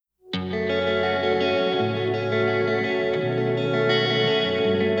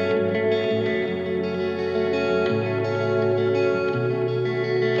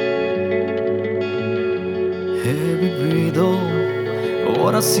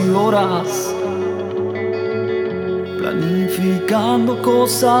horas y horas, planificando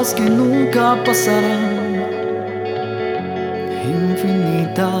cosas que nunca pasarán,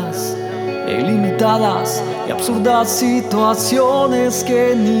 infinitas e ilimitadas y absurdas situaciones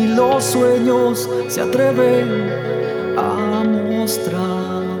que ni los sueños se atreven a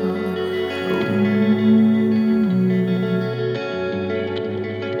mostrar.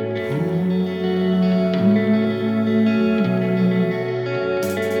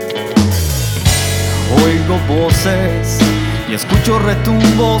 Oigo voces y escucho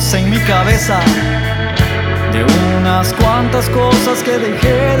retumbos en mi cabeza de unas cuantas cosas que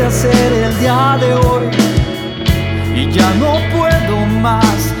dejé de hacer el día de hoy. Y ya no puedo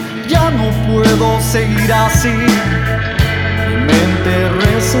más, ya no puedo seguir así. Mi mente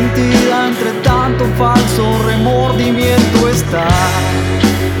resentida entre tanto falso remordimiento está.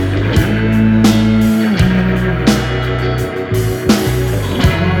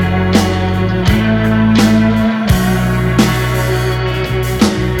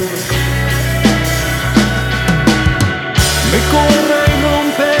 Me corre y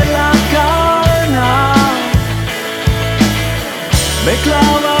rompe la cadena, me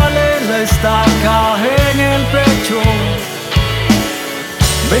clávale la estaca en el pecho,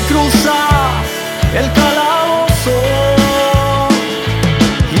 me cruza el calabozo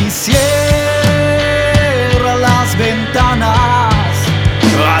y cierra las ventanas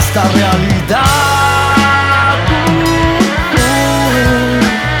a esta realidad.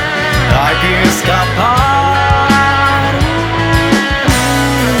 Hay que escapar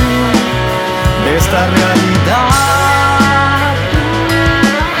de esta realidad,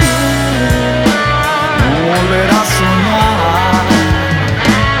 no volver a soñar.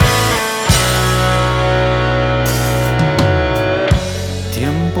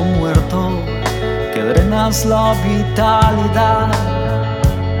 Tiempo muerto que drenas la vitalidad,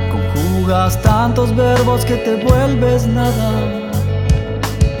 conjugas tantos verbos que te vuelves nada.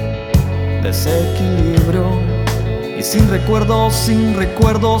 Desequilibrio y sin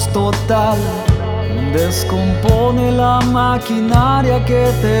recuerdos total. Descompone la maquinaria que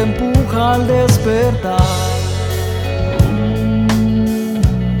te empuja al despertar.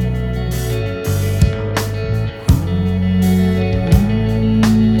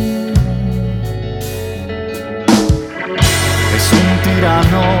 Es un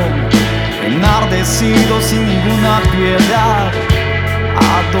tirano enardecido sin ninguna piedad.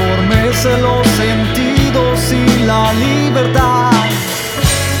 Adormece los sentidos y la libertad.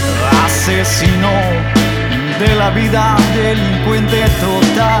 Asesino de la vida, delincuente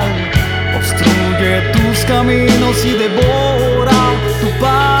total, obstruye tus caminos y devora tu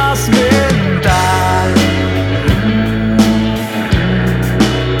paz mental.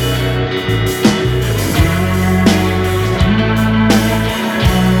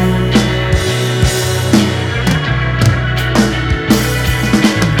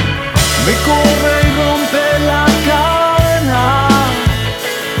 Me corre y rompe la cadena,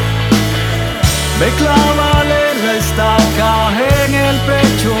 me clávale la estaca en el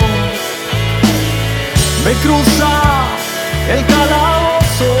pecho, me cruza el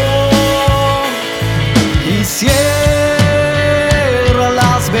calabozo y cierra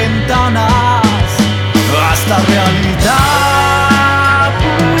las ventanas a esta realidad.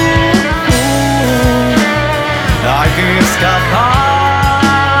 Hay que escapar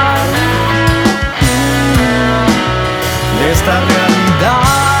de esta realidad.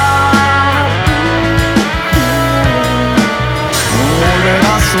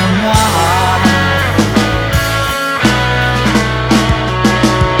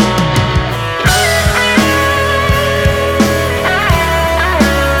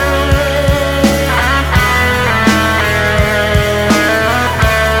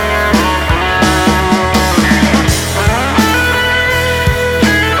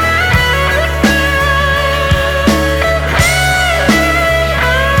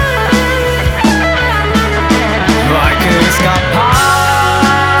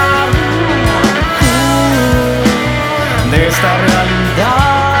 Esta realidad,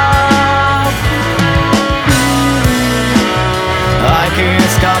 hay que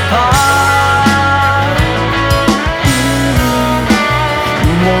escapar,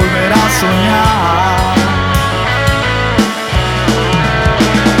 volver a soñar.